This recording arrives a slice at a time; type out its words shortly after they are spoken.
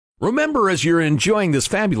Remember, as you're enjoying this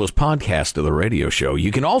fabulous podcast of the radio show,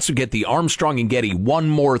 you can also get the Armstrong and Getty One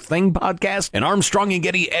More Thing podcast and Armstrong and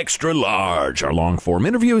Getty Extra Large, our long-form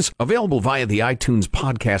interviews, available via the iTunes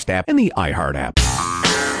podcast app and the iHeart app.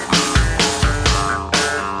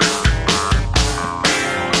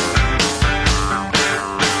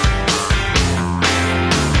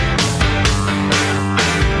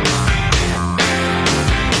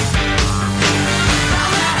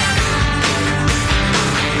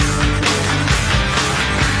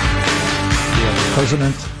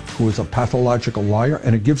 President who is a pathological liar,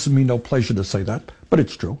 and it gives me no pleasure to say that, but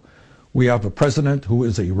it's true. We have a president who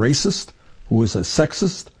is a racist, who is a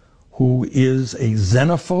sexist, who is a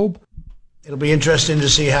xenophobe. It'll be interesting to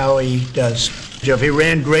see how he does. Jeff, he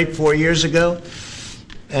ran great 4 years ago,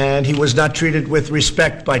 and he was not treated with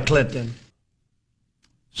respect by Clinton.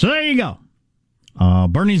 So there you go.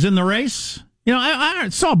 Bernie's in the race. You know, I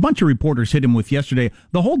saw a bunch of reporters hit him with yesterday.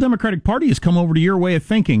 The whole Democratic Party has come over to your way of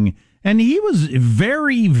thinking. And he was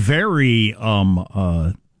very, very,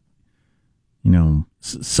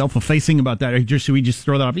 self-effacing about that. We just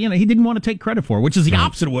throw that off. You know, he didn't want to take credit for it, which is the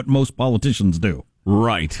opposite of what most politicians do.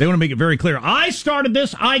 Right. They want to make it very clear. I started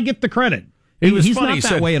this. I get the credit. He's funny. Not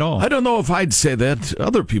that way at all. I don't know if I'd say that.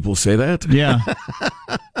 Other people say that. Yeah.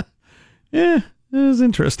 Yeah. It was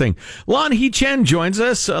interesting. Lan He-Chen joins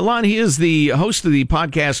us. Lan, he is the host of the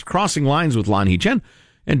podcast Crossing Lines with Lan He-Chen.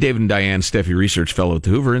 And David and Diane Steffi, research fellow at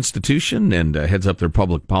the Hoover Institution, and heads up their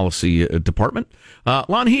public policy department.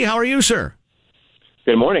 Lan He, how are you, sir?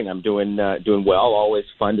 Good morning. I'm doing well. Always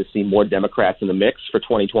fun to see more Democrats in the mix for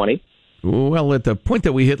 2020. Well, at the point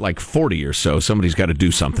that we hit like 40 or so, somebody's got to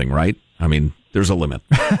do something, right? I mean, there's a limit.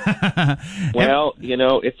 Well, you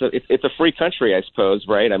know, it's a free country, I suppose,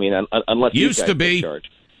 right? I mean, unless you guys take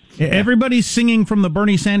charge. Everybody's singing from the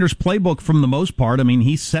Bernie Sanders playbook for the most part. I mean,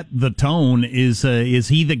 he set the tone. Is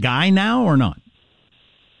he the guy now or not?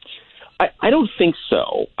 I don't think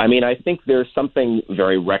so. I mean, I think there's something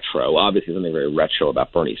very retro, obviously something very retro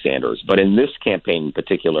about Bernie Sanders. But in this campaign in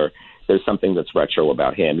particular, there's something that's retro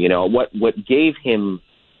about him. You know, what gave him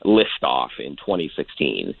liftoff in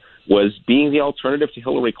 2016 was being the alternative to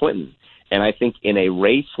Hillary Clinton. And I think in a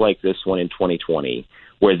race like this one in 2020,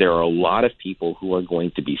 where there are a lot of people who are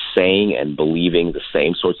going to be saying and believing the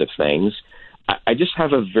same sorts of things, I just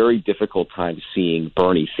have a very difficult time seeing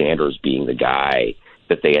Bernie Sanders being the guy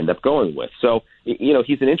that they end up going with. So, you know,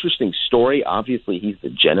 he's an interesting story. Obviously, he's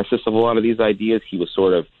the genesis of a lot of these ideas. He was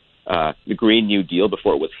sort of the Green New Deal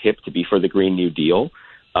before it was hip to be for the Green New Deal.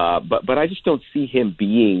 But I just don't see him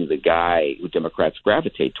being the guy who Democrats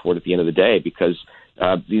gravitate toward at the end of the day, because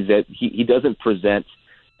he doesn't present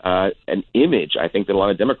an image, I think, that a lot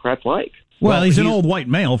of Democrats like. Well, he's an old white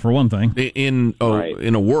male, for one thing. In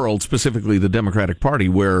a world, specifically the Democratic Party,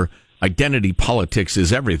 where identity politics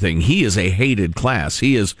is everything, he is a hated class.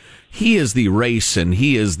 He is the race, and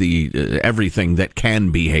he is the everything that can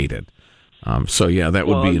be hated. So, yeah, that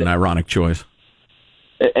would be an ironic choice.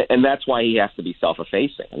 And that's why he has to be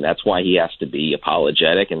self-effacing, and that's why he has to be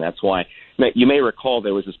apologetic, and that's why you may recall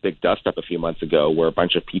there was this big dust-up a few months ago where a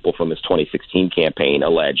bunch of people from this 2016 campaign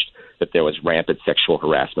alleged that there was rampant sexual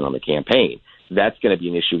harassment on the campaign. That's going to be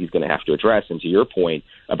an issue he's going to have to address. And to your point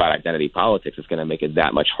about identity politics, it's going to make it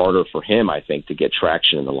that much harder for him, I think, to get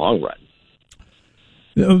traction in the long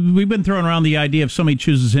run. We've been throwing around the idea if somebody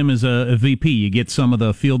chooses him as a VP, you get some of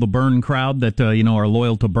the Feel the Burn crowd that are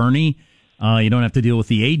loyal to Bernie. You don't have to deal with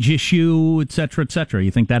the age issue, et cetera, et cetera. You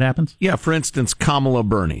think that happens? Yeah, for instance, Kamala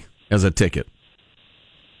Bernie as a ticket.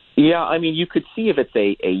 Yeah, I mean, you could see if it's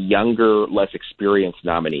a younger, less experienced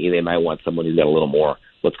nominee, they might want someone who's got a little more,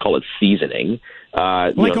 let's call it seasoning.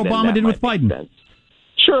 Like Obama did with Biden.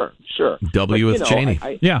 Sure. With Cheney.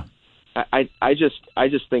 I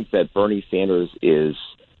just think that Bernie Sanders is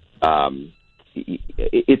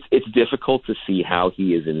it's difficult to see how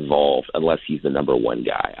he is involved unless he's the number one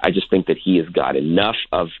guy. I just think that he has got enough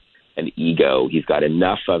of an ego. He's got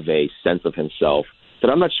enough of a sense of himself that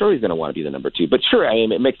I'm not sure he's going to want to be the number two. But sure, I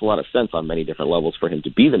mean, it makes a lot of sense on many different levels for him to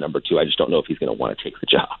be the number two. I just don't know if he's going to want to take the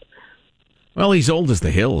job. Well, he's old as the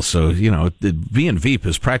hills, so, being Veep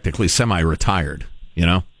is practically semi-retired,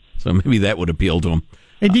 So maybe that would appeal to him.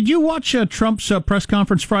 Hey, did you watch Trump's press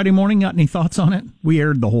conference Friday morning? Got any thoughts on it? We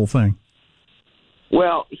aired the whole thing.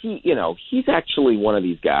 Well, he's actually one of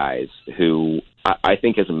these guys who I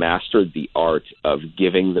think has mastered the art of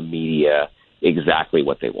giving the media exactly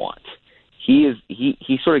what they want. He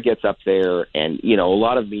sort of gets up there and, a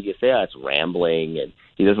lot of media say, it's rambling and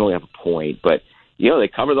he doesn't really have a point, but, they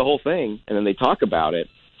cover the whole thing and then they talk about it.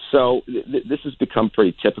 So this has become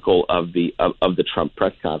pretty typical of the Trump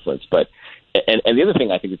press conference. But, And the other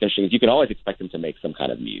thing I think is interesting is you can always expect him to make some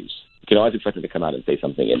kind of news. You can always expect him to come out and say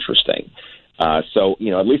something interesting. So,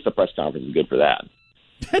 at least the press conference is good for that.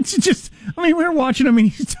 That's just, we were watching him and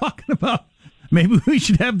he's talking about maybe we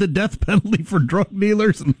should have the death penalty for drug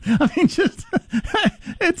dealers. And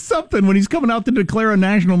it's something when he's coming out to declare a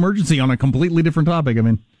national emergency on a completely different topic.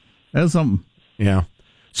 That's something. Yeah.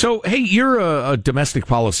 So, hey, you're a domestic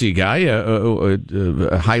policy guy,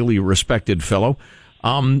 a highly respected fellow.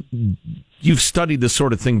 You've studied this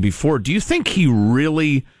sort of thing before. Do you think he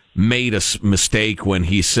really made a mistake when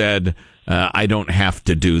he said, I don't have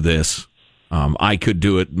to do this? I could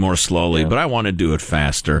do it more slowly, but I want to do it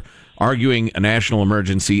faster. Arguing a national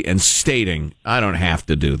emergency and stating, I don't have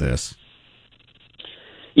to do this.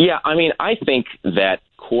 Yeah, I think that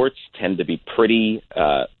courts tend to be pretty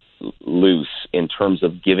loose in terms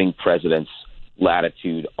of giving presidents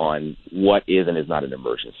latitude on what is and is not an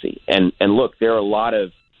emergency. And look, there are a lot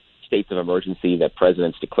of states of emergency that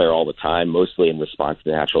presidents declare all the time, mostly in response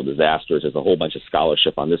to natural disasters. There's a whole bunch of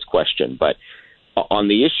scholarship on this question. But on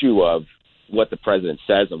the issue of what the president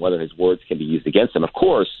says and whether his words can be used against him, of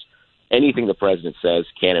course, anything the president says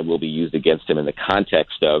can and will be used against him in the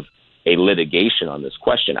context of a litigation on this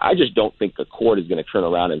question. I just don't think the court is going to turn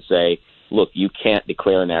around and say, look, you can't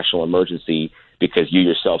declare a national emergency because you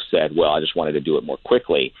yourself said, well, I just wanted to do it more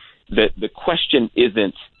quickly. The question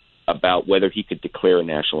isn't about whether he could declare a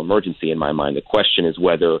national emergency in my mind. The question is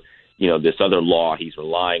whether, this other law he's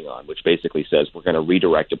relying on, which basically says we're going to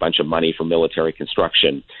redirect a bunch of money for military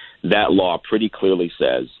construction. That law pretty clearly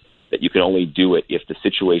says that you can only do it if the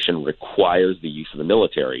situation requires the use of the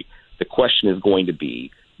military. The question is going to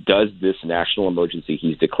be, does this national emergency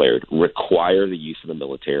he's declared require the use of the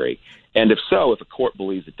military? And if so, if a court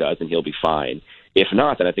believes it does, then he'll be fine. If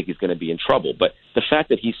not, then I think he's going to be in trouble. But the fact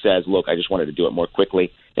that he says, look, I just wanted to do it more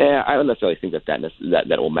quickly, I don't necessarily think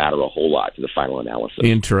that will matter a whole lot to the final analysis.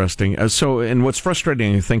 Interesting. And what's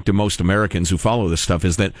frustrating, I think, to most Americans who follow this stuff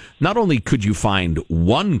is that not only could you find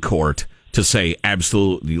one court to say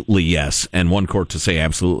absolutely yes and one court to say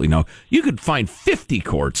absolutely no, you could find 50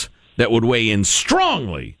 courts that would weigh in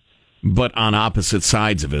strongly, but on opposite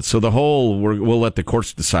sides of it. So the whole we'll let the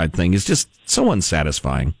courts decide thing is just so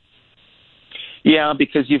unsatisfying. Yeah,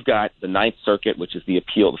 because you've got the Ninth Circuit, which is the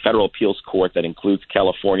federal appeals court that includes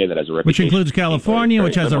California, that has a reputation. Which includes California,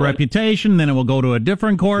 which has a reputation. Then it will go to a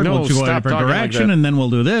different court, which will go a different direction, and then we'll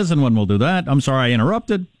do this, and when we'll do that. I'm sorry I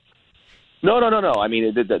interrupted. No.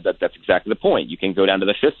 That's exactly the point. You can go down to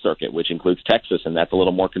the Fifth Circuit, which includes Texas, and that's a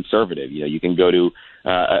little more conservative. You can go to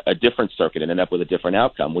a different circuit and end up with a different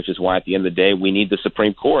outcome, which is why at the end of the day we need the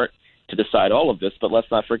Supreme Court to decide all of this. But let's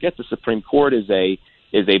not forget the Supreme Court is a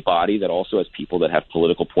body that also has people that have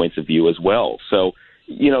political points of view as well. So,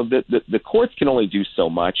 the courts can only do so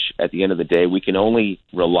much. At the end of the day, we can only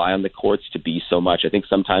rely on the courts to be so much. I think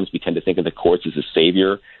sometimes we tend to think of the courts as a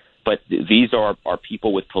savior, but these are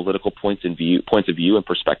people with political points of view and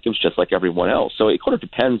perspectives just like everyone else. So it kind of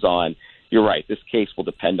depends on, you're right, this case will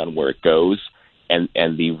depend on where it goes, and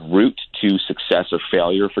the route to success or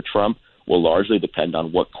failure for Trump will largely depend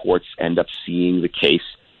on what courts end up seeing the case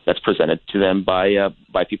that's presented to them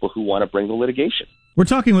by people who want to bring the litigation. We're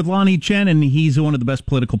talking with Lanhee Chen, and he's one of the best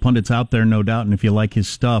political pundits out there, no doubt. And if you like his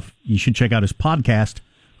stuff, you should check out his podcast,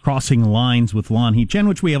 Crossing Lines with Lanhee Chen,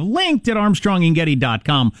 which we have linked at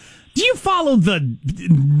ArmstrongandGetty.com. Do you follow the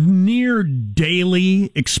near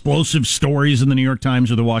daily explosive stories in the New York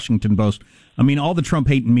Times or the Washington Post? All the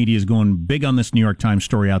Trump-hating media is going big on this New York Times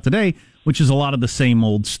story out today, which is a lot of the same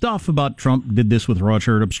old stuff about Trump did this with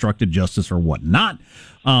Russia, obstructed justice or whatnot.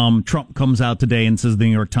 Trump comes out today and says the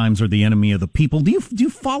New York Times are the enemy of the people. Do you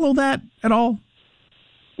follow that at all?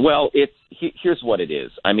 Well, here's what it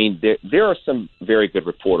is. There are some very good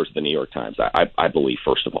reporters at the New York Times, I believe,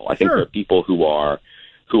 first of all. I think there are people who are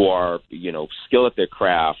skilled at their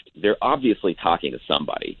craft. They're obviously talking to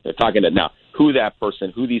somebody. They're talking to, now, who that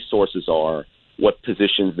person, who these sources are, what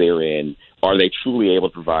positions they're in. Are they truly able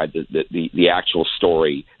to provide the actual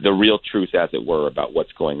story, the real truth, as it were, about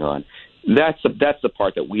what's going on? That's the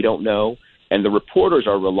part that we don't know. And the reporters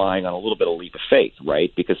are relying on a little bit of leap of faith,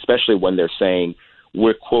 right? Because especially when they're saying,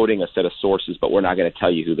 we're quoting a set of sources, but we're not going to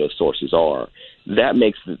tell you who those sources are. That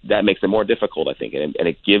makes it more difficult, I think, and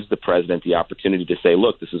it gives the president the opportunity to say,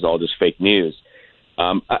 look, this is all just fake news.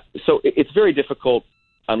 So it's very difficult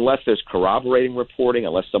unless there's corroborating reporting,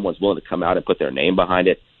 unless someone's willing to come out and put their name behind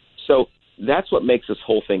it. So that's what makes this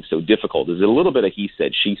whole thing so difficult, is a little bit of he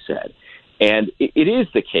said, she said. And it is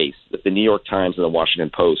the case that the New York Times and the Washington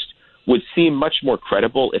Post would seem much more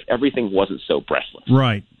credible if everything wasn't so breathless.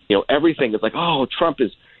 Right. Everything is like, oh, Trump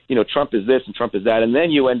is this and Trump is that. And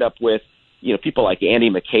then you end up with, people like Andy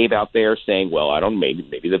McCabe out there saying, well, I don't,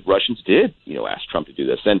 maybe the Russians did, ask Trump to do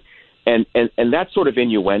this. And that sort of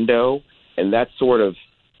innuendo and that sort of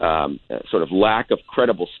lack of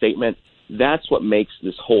credible statement, that's what makes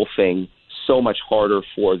this whole thing so much harder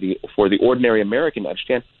for the ordinary American to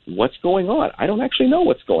understand what's going on. I don't actually know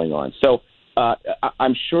what's going on. So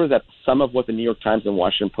I'm sure that some of what the New York Times and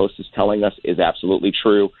Washington Post is telling us is absolutely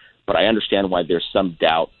true, but I understand why there's some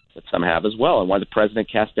doubt that some have as well, and why the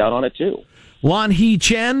president cast doubt on it too. Lanhee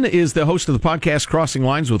Chen is the host of the podcast Crossing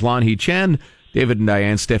Lines with Lanhee Chen. David and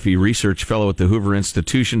Diane Steffi, research fellow at the Hoover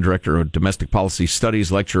Institution, director of domestic policy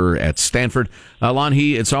studies, lecturer at Stanford.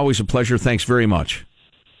 Lanhee, it's always a pleasure. Thanks very much.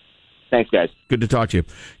 Thanks, guys. Good to talk to you.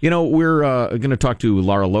 We're going to talk to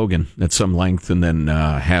Lara Logan at some length and then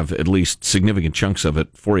have at least significant chunks of it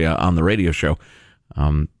for you on the radio show.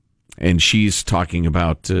 And she's talking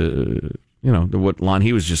about, what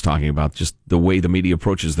Lanhee was just talking about, just the way the media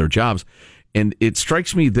approaches their jobs. And it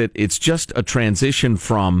strikes me that it's just a transition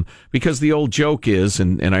from, because the old joke is,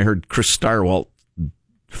 and I heard Chris Stirewalt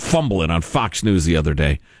fumble it on Fox News the other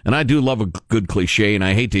day, and I do love a good cliche, and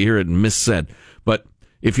I hate to hear it missaid, but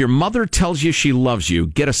if your mother tells you she loves you,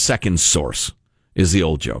 get a second source, is the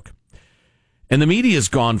old joke. And the media has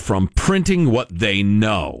gone from printing what they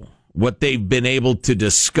know, what they've been able to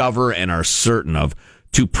discover and are certain of,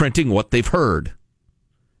 to printing what they've heard.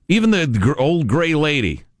 Even the old gray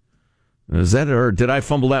lady. Is that, or did I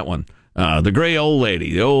fumble that one? The gray old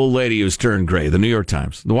lady, the old lady who's turned gray, the New York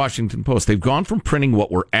Times, the Washington Post. They've gone from printing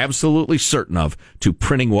what we're absolutely certain of to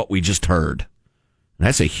printing what we just heard.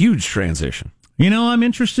 That's a huge transition. I'm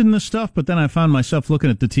interested in this stuff, but then I found myself looking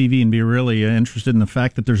at the TV and be really interested in the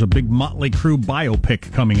fact that there's a big Motley Crue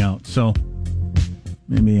biopic coming out. So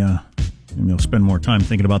maybe I'll spend more time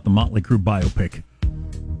thinking about the Motley Crue biopic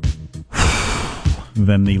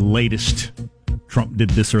than the latest Trump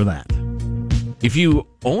did this or that. If you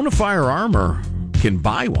own a firearm or can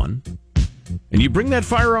buy one, and you bring that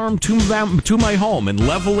firearm to my home and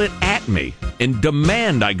level it at me and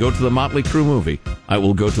demand I go to the Motley Crue movie, I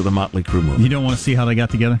will go to the Motley Crue movie. You don't want to see how they got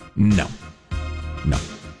together? No.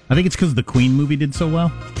 I think it's because the Queen movie did so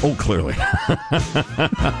well. Oh, clearly.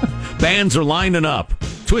 Bands are lining up.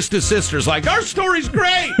 Twisted Sister's like, our story's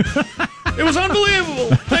great. It was unbelievable.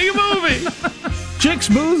 Make a movie. Chicks,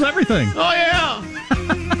 booze, everything. Oh, yeah.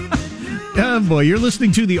 Oh, boy, you're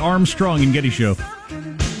listening to the Armstrong and Getty Show.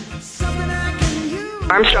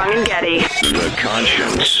 Armstrong and Getty. The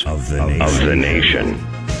conscience of the nation.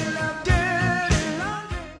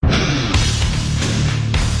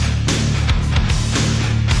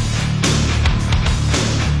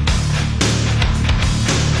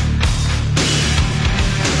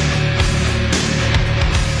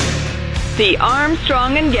 The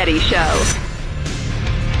Armstrong and Getty Show.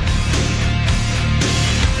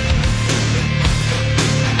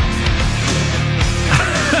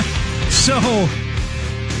 So,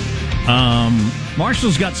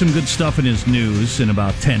 Marshall's got some good stuff in his news in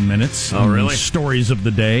about 10 minutes. Oh, really? Stories of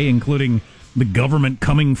the day, including the government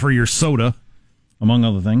coming for your soda, among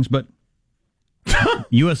other things. But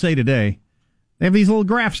USA Today, they have these little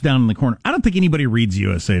graphs down in the corner. I don't think anybody reads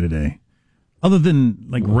USA Today, other than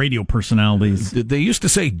like radio personalities. They used to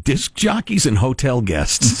say disc jockeys and hotel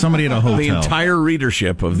guests. Somebody at a hotel. The entire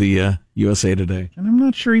readership of the USA Today. And I'm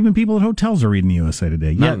not sure even people at hotels are reading the USA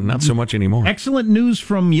Today. Not so much anymore. Excellent news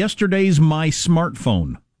from yesterday's My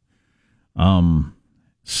Smartphone.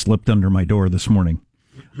 Slipped under my door this morning.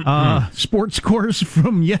 Sports scores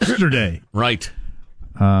from yesterday. Right.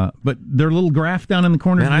 But their little graph down in the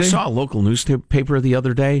corner And today. I saw a local newspaper the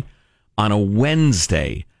other day. On a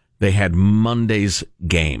Wednesday, they had Monday's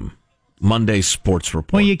game. Monday's sports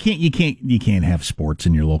report. Well, you can't have sports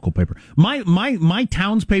in your local paper. My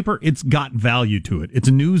town's paper, it's got value to it. It's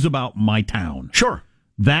news about my town. Sure.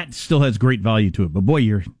 That still has great value to it. But boy,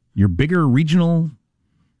 your bigger regional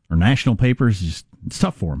or national papers, it's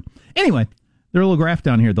tough for them. Anyway, their little graph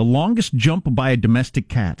down here. The longest jump by a domestic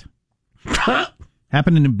cat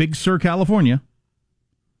happened in Big Sur, California.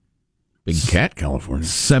 Big Cat, California.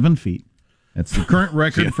 7 feet. That's the current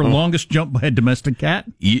record for longest jump by a domestic cat.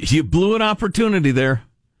 You blew an opportunity there.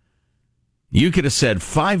 You could have said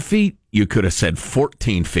 5 feet. You could have said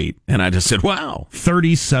 14 feet. And I just said, wow.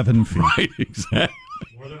 37 feet. Right, exactly.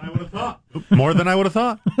 More than I would have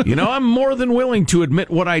thought. I'm more than willing to admit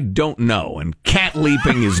what I don't know. And cat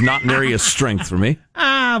leaping is not an area of strength for me.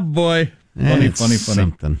 Ah, boy. Funny.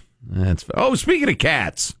 Something. Speaking of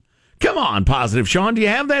cats. Come on, Positive Sean. Do you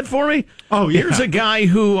have that for me? Oh, yeah. Here's a guy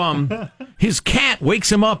who, his cat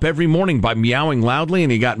wakes him up every morning by meowing loudly,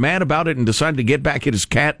 and he got mad about it and decided to get back at his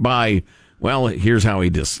cat by, here's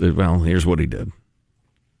what he did.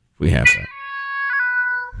 We have that.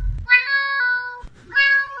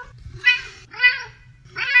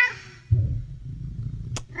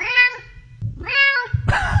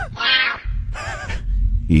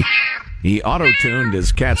 He auto-tuned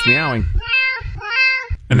his cat's meowing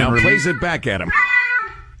and now plays it back at him.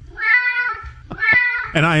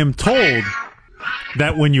 And I am told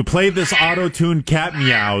that when you play this auto-tuned cat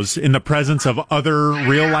meows in the presence of other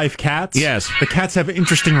real-life cats, yes, the cats have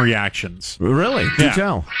interesting reactions. Really? Do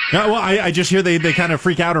tell. Well, I just hear they kind of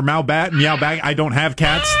freak out or meow back. I don't have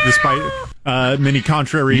cats, despite many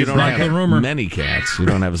contrary. You don't have many cats. You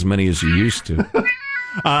don't have as many as you used to.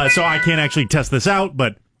 So I can't actually test this out,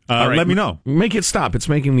 but right, let me know. Make it stop. It's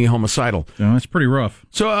making me homicidal. No, that's pretty rough.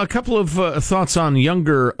 So a couple of thoughts on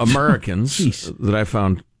younger Americans that I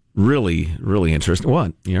found really, really interesting.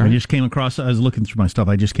 What? I just came across, I was looking through my stuff,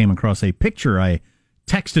 I just came across a picture I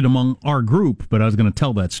texted among our group, but I was going to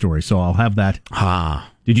tell that story, so I'll have that.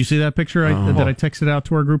 Did you see that picture that I texted out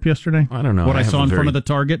to our group yesterday? I don't know. What I saw in front of the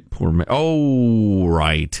Target? Oh,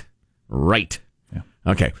 right. Yeah.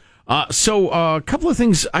 Okay. So a couple of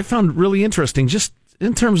things I found really interesting, just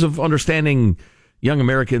in terms of understanding young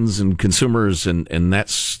Americans and consumers and that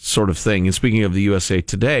sort of thing. And speaking of the USA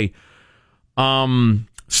Today,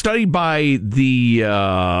 study by the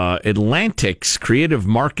Atlantic's creative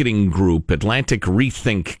marketing group, Atlantic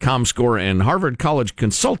Rethink, ComScore, and Harvard College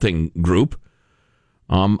Consulting Group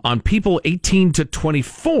on people 18 to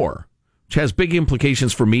 24, which has big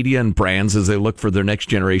implications for media and brands as they look for their next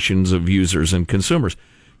generations of users and consumers.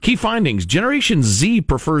 Key findings: Generation Z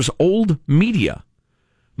prefers old media.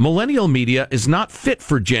 Millennial media is not fit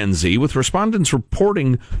for Gen Z, with respondents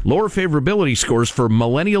reporting lower favorability scores for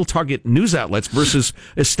millennial target news outlets versus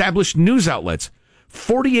established news outlets.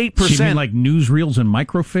 48%. You mean like newsreels and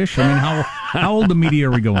microfiche? I mean, how old the media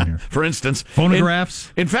are we going here? For instance,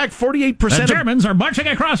 phonographs. In fact, 48%. The Germans are marching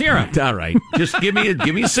across Europe. All right, just give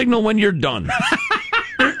me a signal when you're done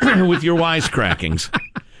with your wisecrackings.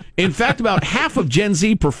 In fact, about half of Gen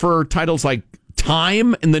Z prefer titles like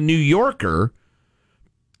Time and The New Yorker,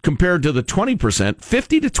 compared to the 20%,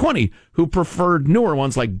 50 to 20, who preferred newer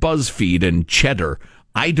ones like BuzzFeed and Cheddar.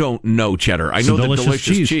 I don't know Cheddar. I know the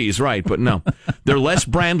delicious cheese, right, but no. They're less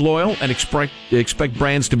brand loyal and expect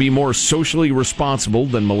brands to be more socially responsible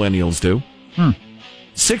than millennials do.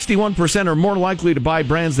 61% are more likely to buy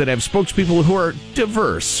brands that have spokespeople who are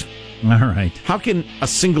diverse. All right. How can a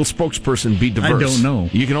single spokesperson be diverse? I don't know.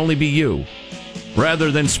 You can only be you. Rather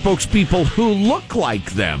than spokespeople who look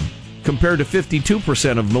like them, compared to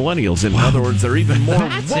 52% of millennials. In other words, they're even more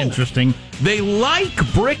That's woke. Interesting. They like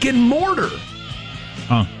brick and mortar.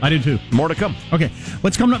 I do too. More to come. Okay.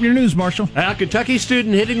 What's coming up in your news, Marshall? A Kentucky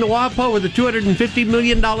student hitting the WAPO with a $250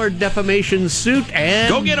 million defamation suit. And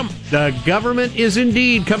go get him. The government is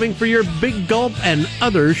indeed coming for your Big Gulp and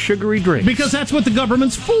other sugary drinks. Because that's what the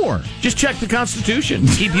government's for. Just check the Constitution.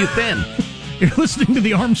 Keep you thin. You're listening to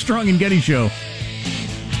the Armstrong and Getty Show.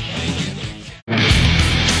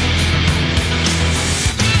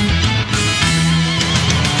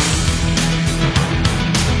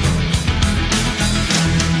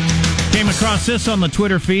 Across this on the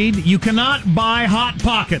Twitter feed. You cannot buy Hot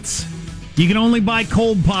Pockets. You can only buy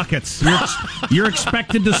Cold Pockets. You're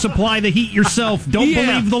expected to supply the heat yourself. Don't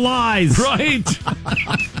believe the lies. Right.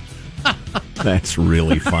 That's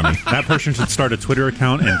really funny. That person should start a Twitter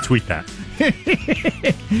account and tweet that.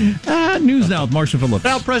 News now with Marshall Phillips.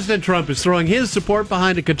 Now, President Trump is throwing his support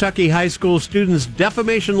behind a Kentucky high school student's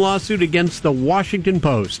defamation lawsuit against the Washington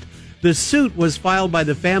Post. The suit was filed by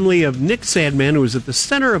the family of Nick Sandmann, who was at the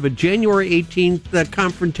center of a January 18th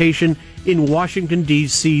confrontation in Washington,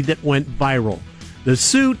 D.C. that went viral. The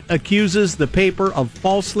suit accuses the paper of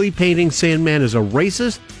falsely painting Sandmann as a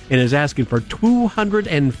racist and is asking for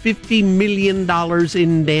 $250 million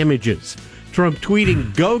in damages. Trump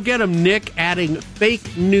tweeting, "Go get him, Nick," adding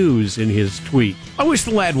fake news in his tweet. I wish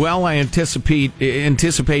the lad well. I anticipate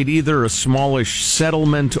either a smallish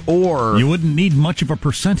settlement or... You wouldn't need much of a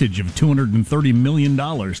percentage of $230 million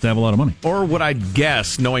to have a lot of money. Or what I'd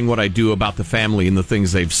guess, knowing what I do about the family and the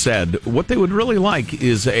things they've said, what they would really like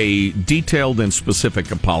is a detailed and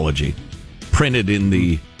specific apology printed in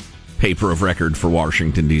the paper of record for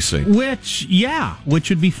Washington, D.C. Which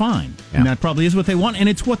would be fine. Yeah. And that probably is what they want, and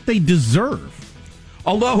it's what they deserve.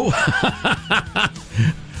 Although,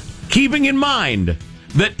 keeping in mind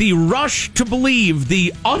that the rush to believe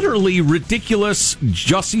the utterly ridiculous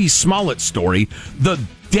Jussie Smollett story, the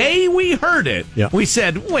day we heard it, we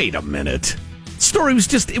said, wait a minute. The story was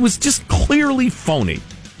just clearly phony.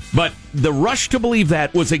 But the rush to believe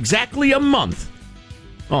that was exactly a month,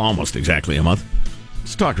 almost exactly a month,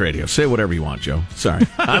 It's talk radio. Say whatever you want, Joe. Sorry.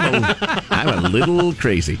 I'm a little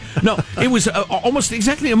crazy. No, it was almost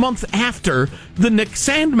exactly a month after the Nick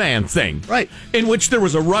Sandmann thing. Right. In which there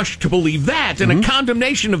was a rush to believe that and a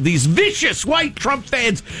condemnation of these vicious white Trump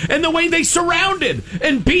fans and the way they surrounded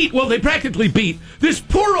and beat, well, they practically beat this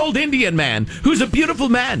poor old Indian man who's a beautiful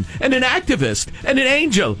man and an activist and an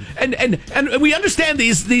angel. And we understand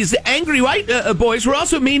these angry white boys were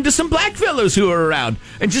also mean to some black fellows who were around.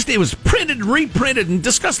 And just, it was printed, reprinted, and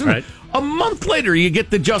disgusting. Right. A month later, you get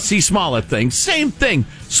the Jussie Smollett thing. Same thing.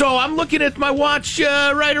 So I'm looking at my watch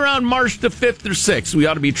right around March the 5th or 6th. We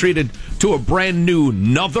ought to be treated to a brand new,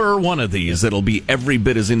 another one of these that'll be every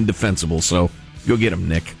bit as indefensible. So go get him,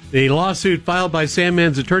 Nick. The lawsuit filed by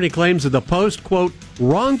Sandmann's attorney claims that the Post, quote,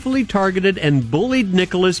 wrongfully targeted and bullied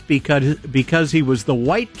Nicholas because he was the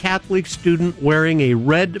white Catholic student wearing a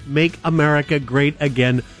red Make America Great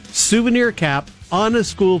Again souvenir cap on a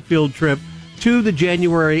school field trip to the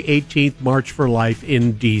January 18th March for Life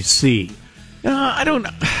in D.C. I don't...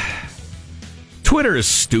 Twitter is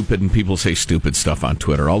stupid, and people say stupid stuff on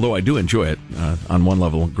Twitter, although I do enjoy it on one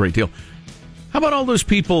level a great deal. How about all those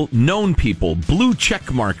people, known people, blue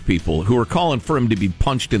checkmark people, who are calling for him to be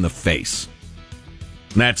punched in the face?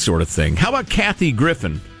 That sort of thing. How about Kathy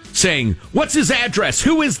Griffin saying, what's his address?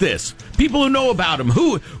 Who is this? People who know about him.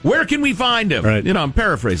 Where can we find him? Right. You know, I'm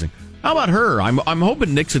paraphrasing. How about her? I'm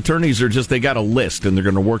hoping Nick's attorneys are they got a list and they're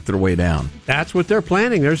going to work their way down. That's what they're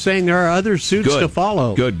planning. They're saying there are other suits to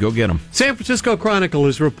follow. Good, go get them. San Francisco Chronicle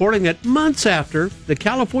is reporting that months after the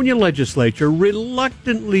California legislature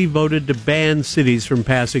reluctantly voted to ban cities from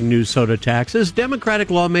passing new soda taxes, Democratic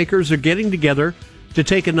lawmakers are getting together to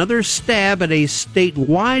take another stab at a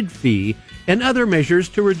statewide fee and other measures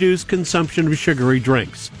to reduce consumption of sugary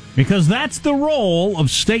drinks. Because that's the role of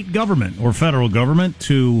state government or federal government,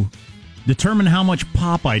 to determine how much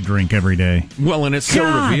pop I drink every day. Well, and it's so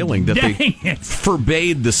revealing that they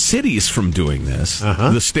forbade the cities from doing this,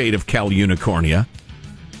 the state of Cal Unicornia.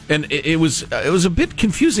 And it was a bit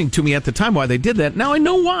confusing to me at the time why they did that. Now I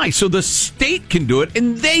know why. So the state can do it,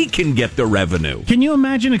 and they can get the revenue. Can you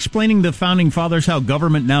imagine explaining to the Founding Fathers how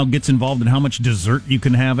government now gets involved in how much dessert you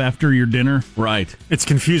can have after your dinner? Right. It's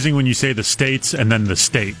confusing when you say the states and then the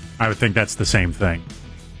state. I would think that's the same thing.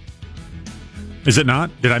 Is it not?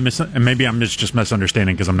 Did I miss it? And maybe I'm just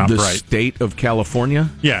misunderstanding because I'm not the bright. The state of California?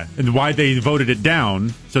 Yeah, and why they voted it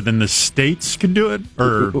down, so then the states can do it?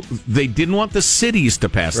 Or they didn't want the cities to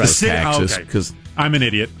pass the taxes. Because I'm an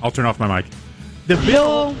idiot. I'll turn off my mic. The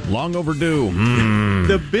bill... Long overdue.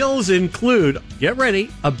 The bills include, get ready,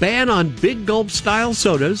 a ban on big gulp-style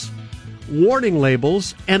sodas, warning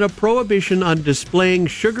labels, and a prohibition on displaying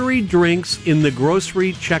sugary drinks in the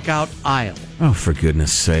grocery checkout aisle. Oh, for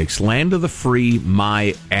goodness sakes. Land of the free,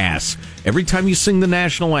 my ass. Every time you sing the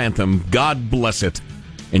national anthem, God bless it,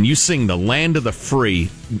 and you sing the land of the free,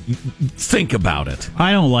 think about it.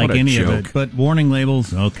 I don't like any of it, but warning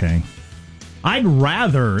labels, okay. I'd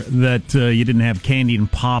rather that you didn't have candy and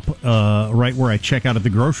pop right where I check out at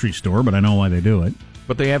the grocery store, but I know why they do it.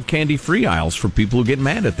 But they have candy-free aisles for people who get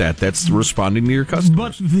mad at that. That's responding to your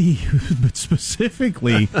customers. But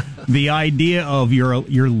specifically, the idea of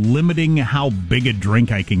you're limiting how big a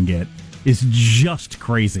drink I can get is just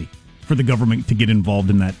crazy. For the government to get involved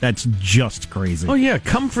in that, that's just crazy. Oh yeah,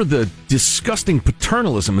 come for the disgusting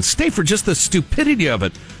paternalism and stay for just the stupidity of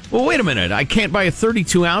it. Well, wait a minute. I can't buy a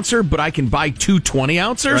 32-ouncer, but I can buy two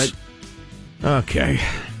 20-ouncers? Right. Okay.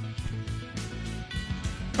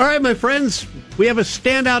 All right, my friends. We have a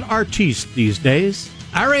standout artiste these days.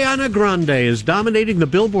 Ariana Grande is dominating the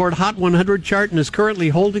Billboard Hot 100 chart and is currently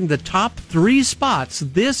holding the top 3 spots.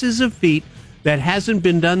 This is a feat that hasn't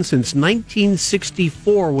been done since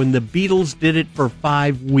 1964 when the Beatles did it for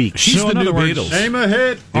 5 weeks. She's the new Beatles. Name a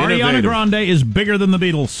hit. Ariana Grande is bigger than the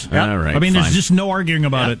Beatles. Yep. All right, I mean, fine. There's just no arguing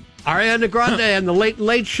about it. Ariana Grande and the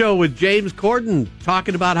Late Show with James Corden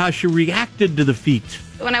talking about how she reacted to the feat.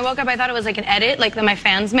 When I woke up, I thought it was like an edit, like that my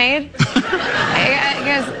fans made.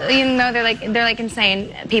 Because they're like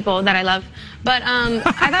insane people that I love. But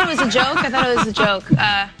I thought it was a joke.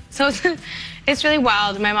 So it's really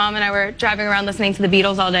wild. My mom and I were driving around listening to the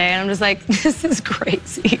Beatles all day, and I'm just like, this is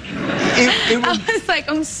crazy. I was like,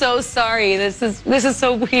 I'm so sorry. This is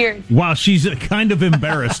so weird. Wow, she's kind of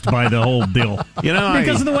embarrassed by the whole deal.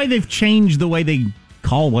 Because of the way they've changed the way they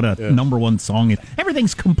call what a number one song is.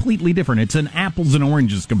 Everything's completely different. It's an apples and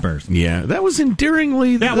oranges comparison. Yeah, that was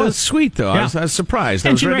endearingly sweet, though. Yeah. I was surprised.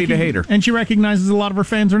 I was ready to hate her. And she recognizes a lot of her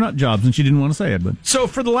fans are nut jobs, and she didn't want to say it. But so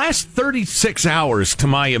for the last 36 hours, to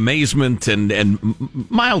my amazement and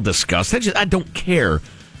mild disgust, I don't care.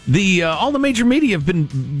 All the major media have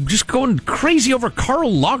been just going crazy over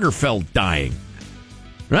Karl Lagerfeld dying.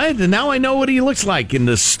 Right? And now I know what he looks like in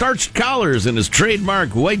the starched collars and his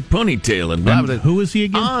trademark white ponytail and blah, And blah. who is he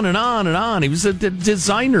again? On and on and on. He was a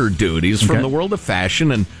designer dude. He's from the world of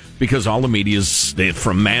fashion, and because all the media's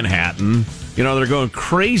from Manhattan, they're going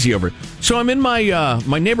crazy over it. So I'm in my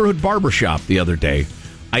my neighborhood barber shop the other day.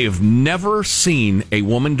 I have never seen a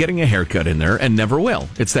woman getting a haircut in there, and never will.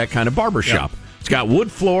 It's that kind of barber shop. It's got wood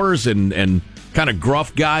floors and kind of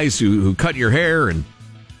gruff guys who cut your hair, and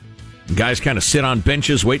guys kind of sit on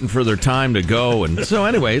benches waiting for their time to go. And so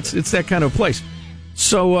anyway, it's that kind of place.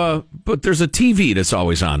 So, but there's a TV that's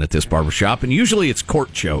always on at this barbershop, and usually it's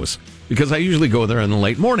court shows, because I usually go there in the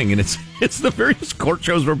late morning, and it's the various court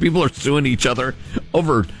shows where people are suing each other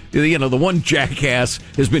over, the one jackass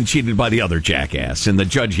has been cheated by the other jackass, and the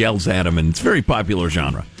judge yells at him, and it's a very popular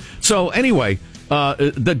genre. So anyway,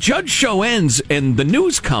 the judge show ends, and the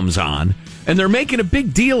news comes on, and they're making a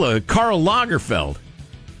big deal of Karl Lagerfeld.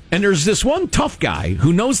 And there's this one tough guy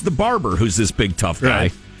who knows the barber, who's this big tough guy.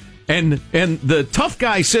 Right. And the tough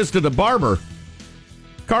guy says to the barber,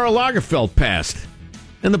 Karl Lagerfeld passed.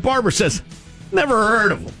 And the barber says, never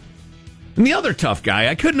heard of him. And the other tough guy,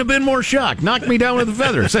 I couldn't have been more shocked, knocked me down with a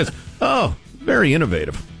feather, says, oh, very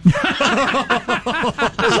innovative. I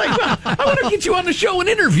was like, well, I want to get you on the show and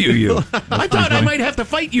interview you. I thought I might have to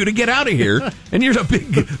fight you to get out of here. And you're a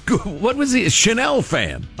big, what was he, a Chanel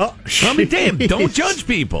fan. Oh, I mean, damn, don't judge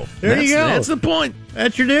people. There you go. That's the point.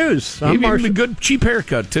 That's your news. I'm Give him a Marshall. good, cheap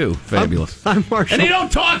haircut, too. Fabulous. I'm Marshall. And he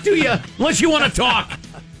don't talk to you unless you want to talk.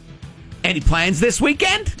 Any plans this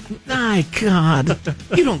weekend? My God,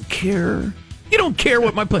 you don't care. You don't care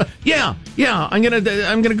what my plan. Yeah. I'm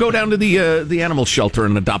gonna go down to the animal shelter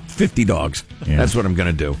and adopt 50 dogs. Yeah. That's what I'm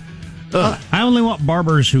gonna do. I only want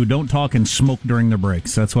barbers who don't talk and smoke during their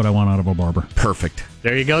breaks. That's what I want out of a barber. Perfect.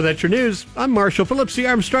 There you go. That's your news. I'm Marshall Phillips, the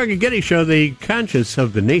Armstrong and Getty Show, the conscience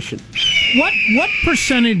of the nation. What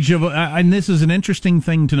percentage of, and this is an interesting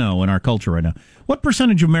thing to know in our culture right now, what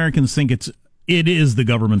percentage of Americans think it is the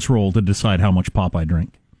government's role to decide how much pop I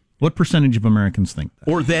drink? What percentage of Americans think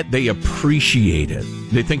that? Or that they appreciate it.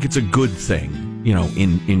 They think it's a good thing,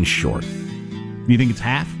 in short. You think it's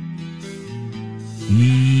half?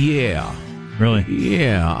 Yeah. Really?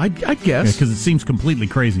 Yeah, I guess. Because it seems completely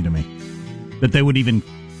crazy to me that they would even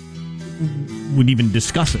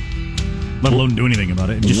discuss it, let alone do anything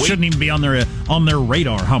about it. It just shouldn't even be on their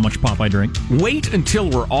radar how much pop I drink. Wait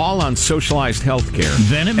until we're all on socialized health care.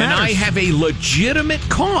 Then it matters. And I have a legitimate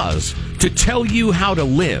cause to tell you how to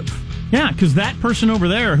live. Yeah, because that person over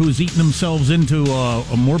there who's eating themselves into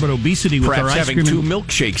a morbid obesity with perhaps their ice having cream, 2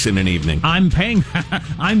 milkshakes in an evening. I'm paying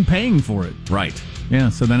for it. Right. Yeah,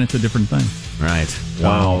 so then it's a different thing. Right.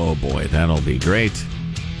 Wow. Oh, boy, that'll be great.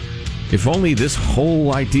 If only this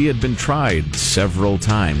whole idea had been tried several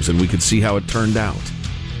times and we could see how it turned out.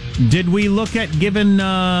 Did we look at giving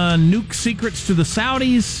nuke secrets to the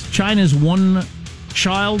Saudis? China's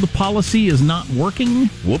one-child policy is not working.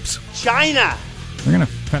 Whoops. China! They're going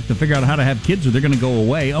to have to figure out how to have kids or they're going to go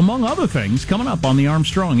away, among other things, coming up on the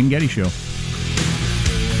Armstrong and Getty Show.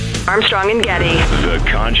 Armstrong and Getty. The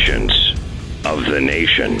conscience of the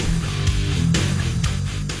nation.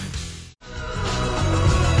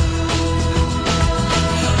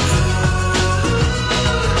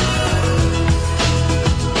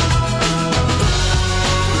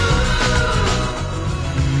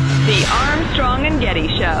 The Armstrong and Getty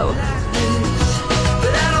Show.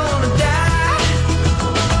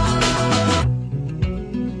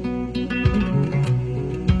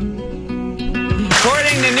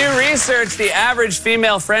 According to new research, the average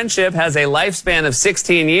female friendship has a lifespan of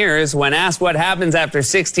 16 years. When asked what happens after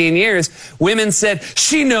 16 years, women said,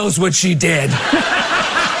 she knows what she did.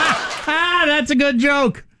 That's a good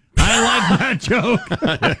joke. I like that joke.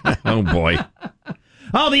 Oh, boy.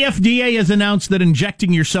 Oh, the FDA has announced that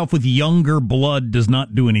injecting yourself with younger blood does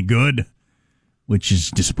not do any good, which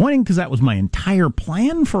is disappointing because that was my entire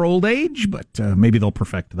plan for old age, but maybe they'll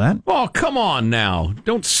perfect that. Oh, come on now.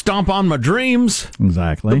 Don't stomp on my dreams.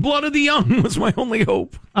 Exactly. The blood of the young was my only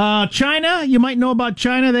hope. China, you might know about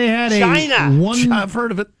China. They had I've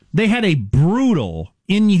heard of it. They had a brutal,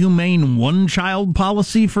 inhumane one-child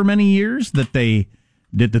policy for many years that they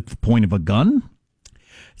did at the point of a gun.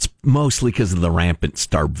 It's mostly because of the rampant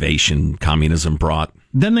starvation communism brought.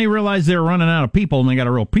 Then they realized they were running out of people, and they got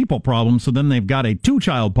a real people problem, so then they've got a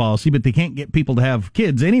 2-child policy, but they can't get people to have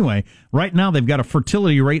kids anyway. Right now, they've got a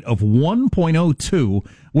fertility rate of 1.02,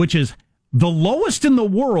 which is the lowest in the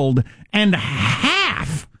world, and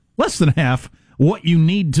less than half, what you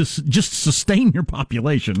need to just sustain your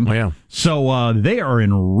population. Oh, yeah. So they are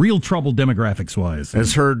in real trouble demographics-wise.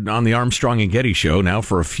 As heard on the Armstrong and Getty show now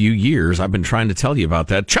for a few years, I've been trying to tell you about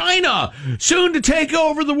that. China, soon to take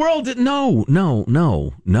over the world.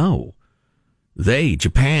 No. They,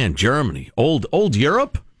 Japan, Germany, old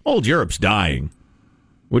Europe. Old Europe's dying,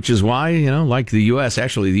 which is why, like the U.S.,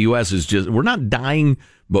 actually the U.S. is we're not dying,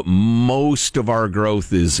 but most of our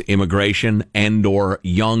growth is immigration and or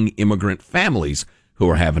young immigrant families who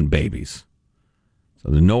are having babies. So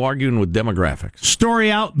there's no arguing with demographics. Story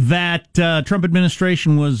out that Trump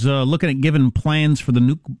administration was looking at giving plans for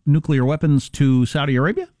the nuclear weapons to Saudi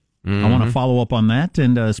Arabia. Mm-hmm. I want to follow up on that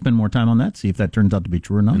and spend more time on that, see if that turns out to be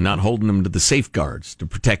true or not. And not holding them to the safeguards to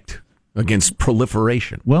protect against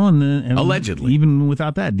proliferation. Well, and allegedly, even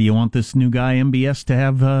without that, do you want this new guy MBS to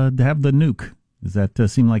have the nuke? Does that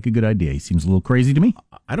seem like a good idea? He seems a little crazy to me.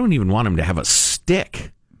 I don't even want him to have a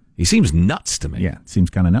stick. He seems nuts to me. Yeah, it seems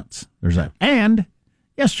kind of nuts. There's that. And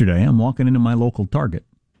yesterday, I'm walking into my local Target,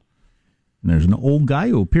 and there's an old guy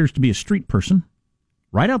who appears to be a street person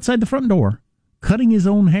right outside the front door, cutting his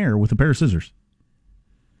own hair with a pair of scissors.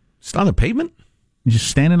 It's not a pavement? He's just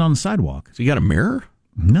standing on the sidewalk. So you got a mirror?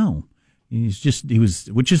 No.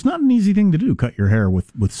 Which is not an easy thing to do, cut your hair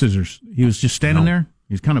with scissors. He was just standing there.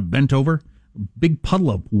 He was kind of bent over, big puddle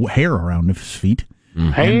of hair around his feet.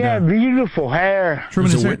 Mm-hmm. Hey, yeah, beautiful hair.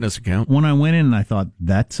 There's a witness account. When I went in, I thought,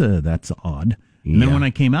 that's odd. And then when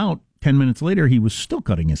I came out, 10 minutes later, he was still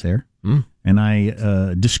cutting his hair. Mm. And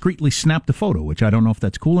I discreetly snapped a photo, which I don't know if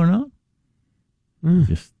that's cool or not.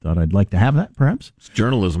 Just thought I'd like to have that, perhaps. It's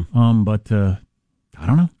journalism. But I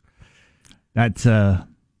don't know.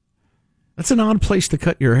 That's an odd place to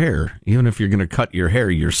cut your hair, even if you're going to cut your hair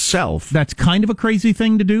yourself. That's kind of a crazy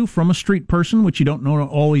thing to do from a street person, which you don't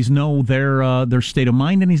always know their state of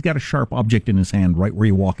mind, and he's got a sharp object in his hand right where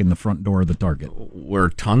you walk in the front door of the Target. Where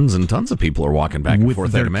tons and tons of people are walking back and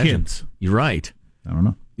forth, I'd imagine. Kids. You're right. I don't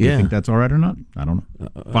know. Yeah. You think that's all right or not? I don't know.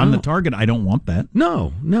 If I'm the Target, I don't want that.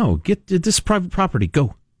 No. Get this private property.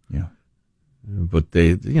 Go. Yeah. But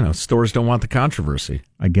stores don't want the controversy.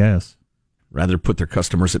 I guess. Rather put their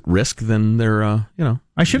customers at risk than their,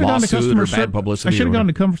 I should have gone to customer publicity. I should have gone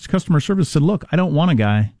to customer service and said, look, I don't want a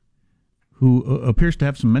guy who appears to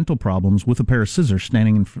have some mental problems with a pair of scissors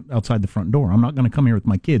standing outside the front door. I'm not going to come here with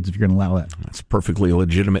my kids if you're going to allow that. That's a perfectly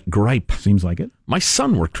legitimate gripe. Seems like it. My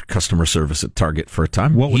son worked customer service at Target for a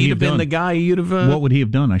time. What would He'd he have been done? the guy you'd have... What would he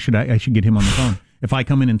have done? I should get him on the phone. If I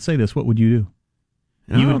come in and say this, what would you do?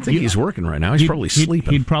 I don't think he's working right now. He's probably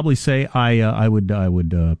sleeping. He'd probably say, I would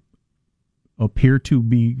appear to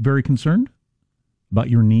be very concerned about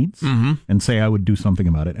your needs and say I would do something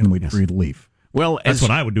about it and wait for you to leave. Well, that's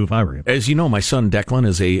what I would do if I were him. As you know, my son Declan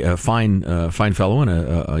is a fine fellow and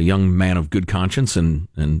a young man of good conscience and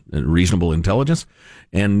reasonable intelligence,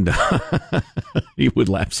 and he would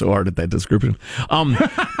laugh so hard at that description.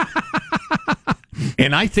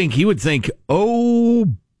 And I think he would think,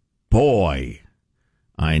 "Oh boy,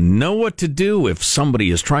 I know what to do if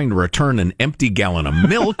somebody is trying to return an empty gallon of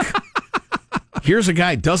milk." Here's a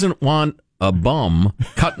guy doesn't want a bum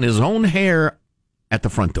cutting his own hair at the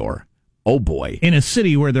front door. Oh, boy. In a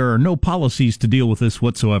city where there are no policies to deal with this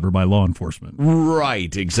whatsoever by law enforcement.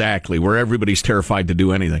 Right, exactly, where everybody's terrified to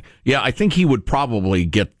do anything. Yeah, I think he would probably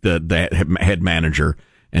get the head manager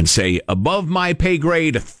and say, above my pay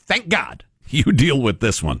grade, thank God, you deal with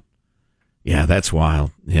this one. Yeah, that's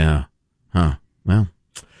wild. Yeah. Huh. Well.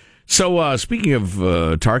 So, speaking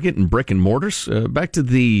of Target and brick and mortars, back to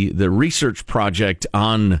the research project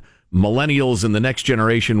on millennials and the next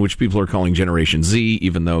generation, which people are calling Generation Z,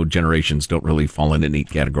 even though generations don't really fall into neat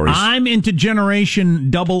categories. I'm into Generation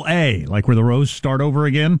AA, like where the rows start over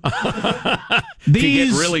again.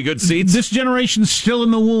 These get really good seats. This generation's still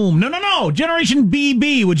in the womb. No. Generation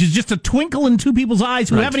BB, which is just a twinkle in two people's eyes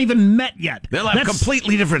who haven't even met yet. They'll have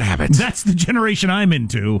completely different habits. That's the generation I'm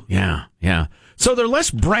into. Yeah. So they're less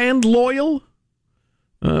brand loyal.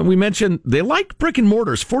 We mentioned they like brick and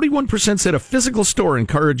mortars. 41% said a physical store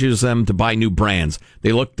encourages them to buy new brands.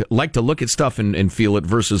 They like to look at stuff and feel it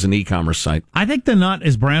versus an e-commerce site. I think the not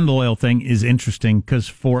as brand loyal thing is interesting because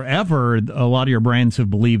forever a lot of your brands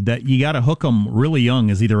have believed that you got to hook them really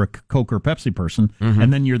young as either a Coke or Pepsi person,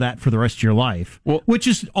 and then you're that for the rest of your life, which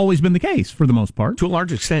has always been the case for the most part. To a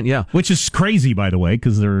large extent, yeah. Which is crazy, by the way,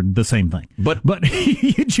 because they're the same thing. But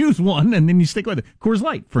you choose one and then you stick with it. Coors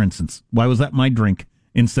Light, for instance. Why was that my drink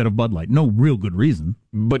instead of Bud Light? No real good reason.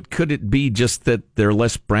 But could it be just that they're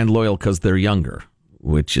less brand loyal because they're younger,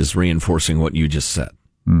 which is reinforcing what you just said?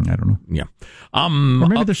 I don't know. Yeah. Or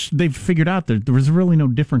maybe they've figured out that there was really no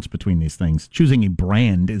difference between these things. Choosing a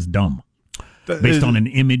brand is dumb. based on an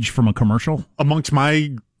image from a commercial? Amongst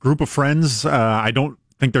my group of friends, I don't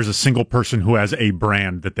think there's a single person who has a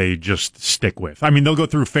brand that they just stick with. I mean, they'll go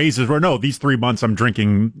through phases where, no, these 3 months I'm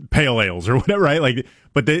drinking pale ales or whatever, right? Like,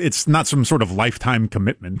 but it's not some sort of lifetime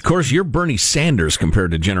commitment. Of course, you're Bernie Sanders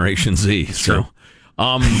compared to Generation Z. So,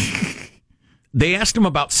 they asked him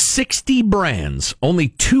about 60 brands. Only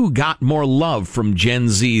 2 got more love from Gen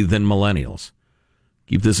Z than millennials.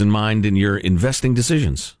 Keep this in mind in your investing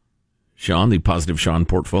decisions. Sean, the Positive Sean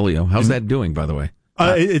portfolio. How's that doing, by the way?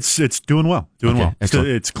 It's doing well. Well. Excellent.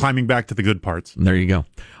 It's climbing back to the good parts. There you go.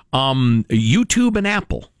 YouTube and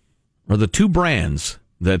Apple are the 2 brands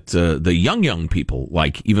that the young people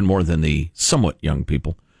like even more than the somewhat young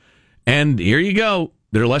people. And here you go.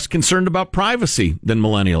 They're less concerned about privacy than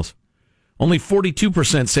millennials. Only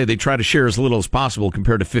 42% say they try to share as little as possible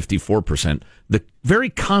compared to 54%. The very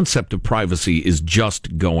concept of privacy is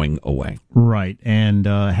just going away. Right. And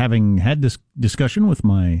having had this discussion with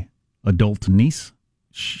my adult niece,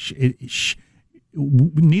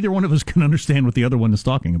 neither one of us can understand what the other one is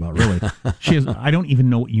talking about, really. She has, I don't even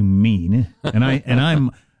know what you mean. And I'm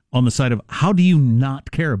on the side of, how do you not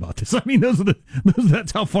care about this? I mean,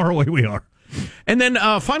 that's how far away we are. And then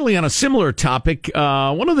finally, on a similar topic,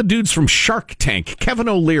 one of the dudes from Shark Tank, Kevin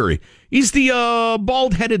O'Leary, he's the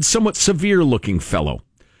bald-headed, somewhat severe-looking fellow.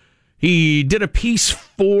 He did a piece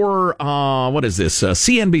for,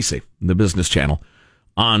 CNBC, the business channel,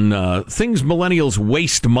 on things millennials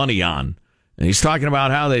waste money on. And he's talking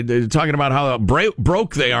about how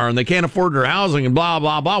broke they are and they can't afford their housing and blah,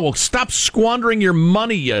 blah, blah. Well, stop squandering your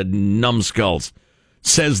money, you numbskulls,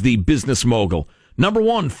 says the business mogul. Number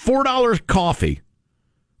 1, $4 coffee.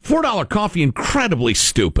 $4 coffee, incredibly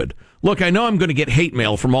stupid. Look, I know I'm going to get hate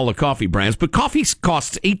mail from all the coffee brands, but coffee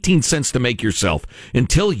costs 18 cents to make yourself.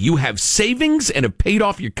 Until you have savings and have paid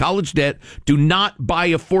off your college debt, do not buy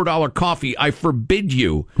a $4 coffee. I forbid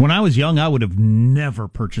you. When I was young, I would have never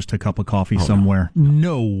purchased a cup of coffee somewhere.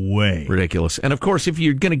 No way. Ridiculous. And of course, if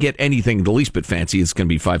you're going to get anything the least bit fancy, it's going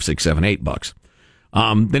to be $5, $6, $7,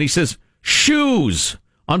 $8. Then he says, shoes.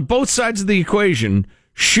 On both sides of the equation,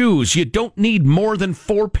 shoes. You don't need more than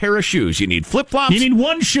 4 pair of shoes. You need flip-flops. You need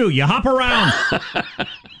 1 shoe. You hop around.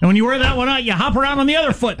 And when you wear that one out, you hop around on the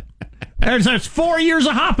other foot. There's 4 years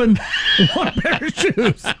of hopping. 1 pair of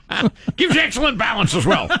shoes. Gives you excellent balance as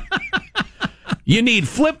well. You need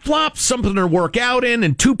flip-flops, something to work out in,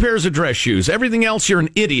 and 2 pairs of dress shoes. Everything else, you're an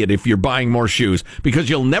idiot if you're buying more shoes, because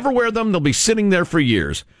you'll never wear them. They'll be sitting there for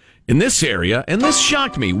years. In this area, and this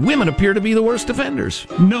shocked me, women appear to be the worst offenders.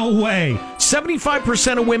 No way.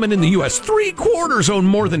 75% of women in the U.S., 3/4 own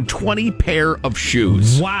more than 20 pair of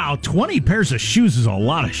shoes. Wow, 20 pairs of shoes is a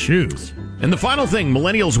lot of shoes. And the final thing,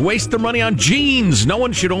 millennials waste their money on jeans. No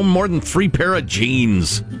one should own more than 3 pair of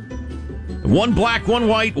jeans. 1 black, 1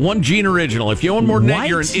 white, 1 jean original. If you own more than that,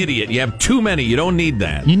 you're an idiot. You have too many. You don't need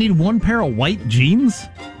that. You need 1 pair of white jeans?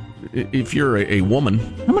 If you're a woman.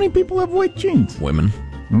 How many people have white jeans? Women.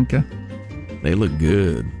 Okay. They look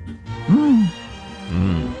good.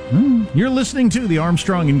 You're listening to the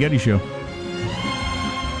Armstrong and Getty Show.